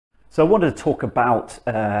So I wanted to talk about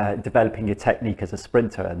developing your technique as a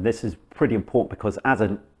sprinter, and this is pretty important because as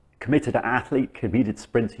a committed athlete, committed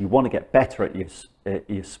sprinter, you want to get better at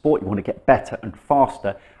your sport, you want to get better and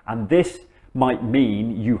faster, and this might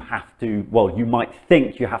mean you have to, well, you might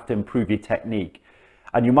think you have to improve your technique,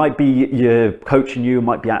 and you might be, your coach and you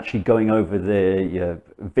might be actually going over your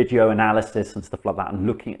video analysis and stuff like that, and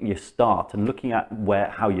looking at your start and looking at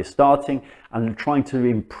how you're starting and trying to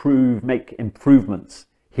improve, make improvements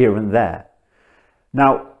here and there.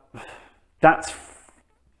 Now, that's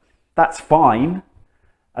fine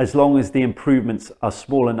as long as the improvements are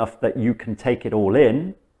small enough that you can take it all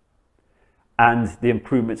in, and the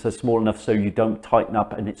improvements are small enough so you don't tighten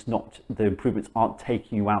up, and the improvements aren't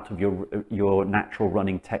taking you out of your natural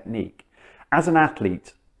running technique. As an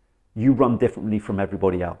athlete, you run differently from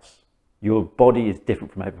everybody else. Your body is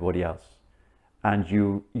different from everybody else, and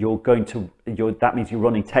that means your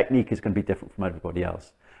running technique is going to be different from everybody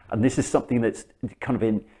else. And this is something that's kind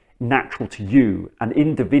of natural to you and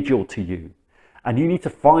individual to you. And you need to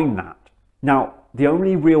find that. Now, the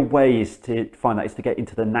only real way to find that is to get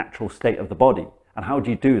into the natural state of the body. And how do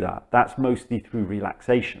you do that? That's mostly through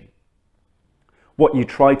relaxation. What you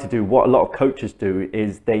try to do, what a lot of coaches do,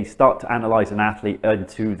 is they start to analyze an athlete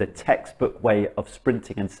into the textbook way of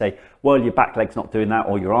sprinting and say, well, your back leg's not doing that,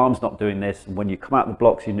 or your arm's not doing this. And when you come out the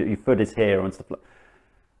blocks, your foot is here and stuff like that.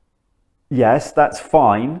 Yes, that's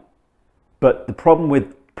fine, but the problem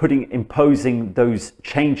with imposing those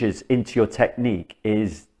changes into your technique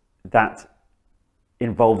is that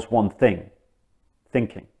involves one thing: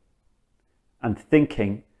 thinking. And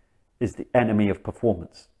thinking is the enemy of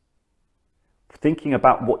performance. Thinking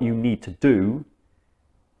about what you need to do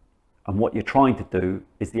and what you're trying to do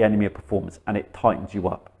is the enemy of performance, and it tightens you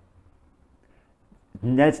up.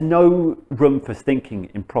 There's no room for thinking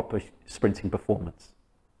in proper sprinting performance.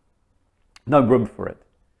 No room for it.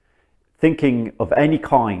 Thinking of any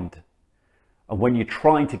kind, and when you're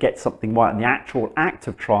trying to get something right, and the actual act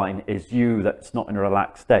of trying is you that's not in a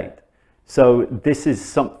relaxed state. So this is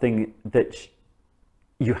something that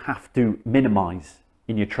you have to minimize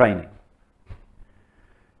in your training.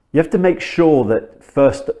 You have to make sure that,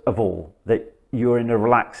 first of all, that you're in a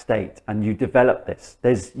relaxed state and you develop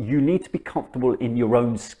this. You need to be comfortable in your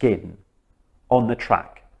own skin on the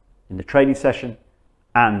track, in the training session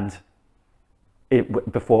and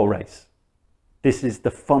before a race. This is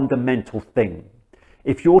the fundamental thing.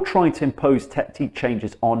 If you're trying to impose technique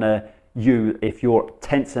changes on if you're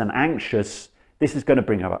tense and anxious, this is going to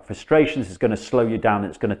bring about frustrations, it's going to slow you down, and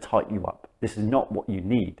it's going to tighten you up. This is not what you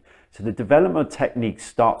need. So the development of technique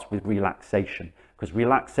starts with relaxation, because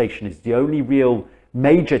relaxation is the only real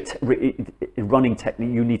major running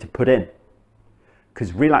technique you need to put in.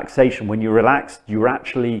 Because relaxation, when you're relaxed, you're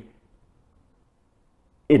actually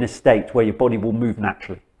in a state where your body will move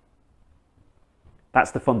naturally.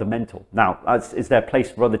 That's the fundamental. Now, is there a place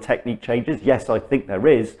for other technique changes? Yes, I think there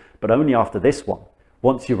is, but only after this one.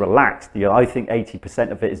 Once you're relaxed, I think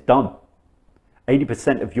 80% of it is done.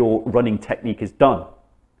 80% of your running technique is done.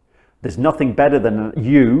 There's nothing better than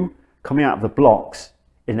you coming out of the blocks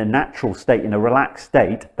in a natural state, in a relaxed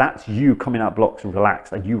state. That's you coming out of blocks and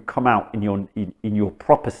relaxed, and you come out in your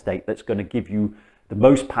proper state that's going to give you the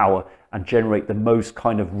most power and generate the most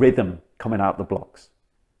kind of rhythm coming out of the blocks.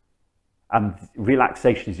 And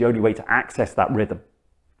relaxation is the only way to access that rhythm.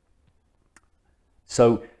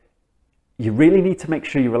 So you really need to make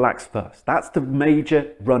sure you relax first. That's the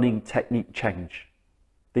major running technique change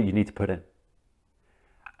that you need to put in.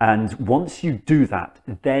 And once you do that,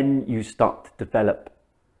 then you start to develop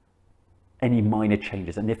any minor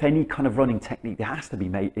changes. And if any kind of running technique, it has to be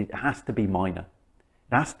minor. It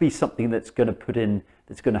has to be something that's going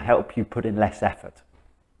to help you put in less effort.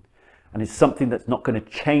 And it's something that's not going to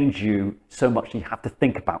change you so much that you have to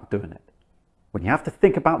think about doing it. When you have to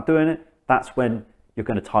think about doing it, that's when you're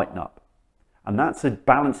going to tighten up. And that's a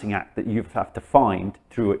balancing act that you have to find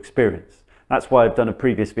through experience. That's why I've done a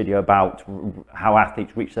previous video about how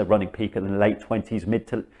athletes reach their running peak in the late 20s, mid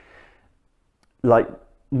to late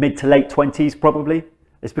 20s probably.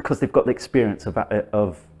 It's because they've got the experience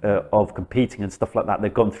of competing and stuff like that.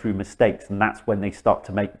 They've gone through mistakes, and that's when they start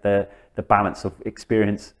to make the balance of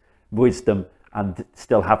experience, wisdom, and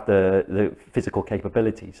still have the physical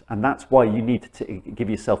capabilities. And that's why you need to give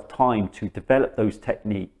yourself time to develop those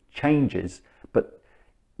technique changes, but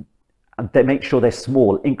they make sure they're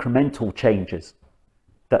small, incremental changes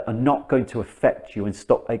that are not going to affect you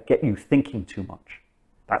and get you thinking too much.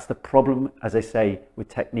 That's the problem, as I say, with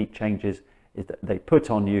technique changes, is that they put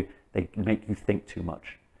on you, they make you think too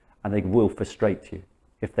much, and they will frustrate you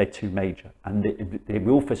if they're too major, and they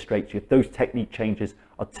will frustrate you if those technique changes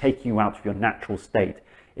are taking you out of your natural state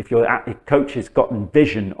If your coach has gotten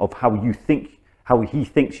vision of how you think, how he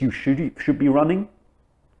thinks you should be running,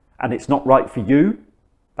 and it's not right for you,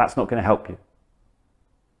 that's not going to help you.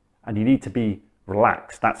 And you need to be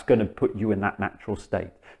relaxed. That's going to put you in that natural state.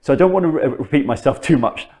 So I don't want to repeat myself too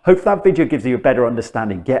much. Hope that video gives you a better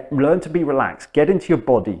understanding. Learn to be relaxed. Get into your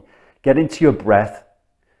body. Get into your breath.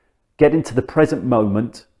 Get into the present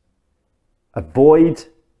moment. Not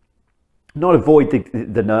avoid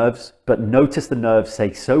the nerves, but notice the nerves.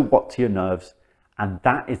 Say, so what to your nerves? And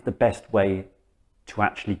that is the best way to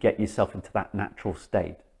actually get yourself into that natural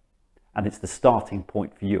state. And it's the starting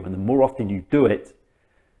point for you. And the more often you do it,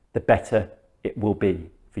 the better it will be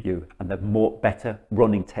for you, and the better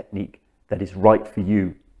running technique that is right for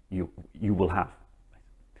you, you will have.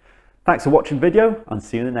 Thanks for watching the video, and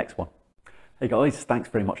see you in the next one. Hey guys, thanks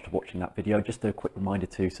very much for watching that video. Just a quick reminder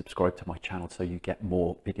to subscribe to my channel so you get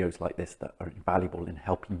more videos like this that are invaluable in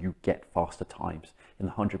helping you get faster times in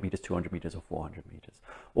the 100 meters, 200 meters or 400 meters.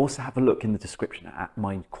 Also have a look in the description at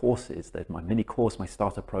my courses. There's my mini course, my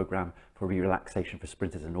starter program for relaxation for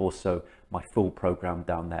sprinters, and also my full program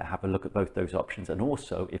down there. Have a look at both those options. And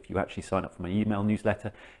also, if you actually sign up for my email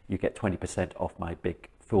newsletter, you get 20% off my big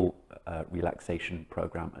full relaxation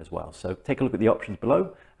program as well. So take a look at the options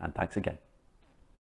below, and thanks again.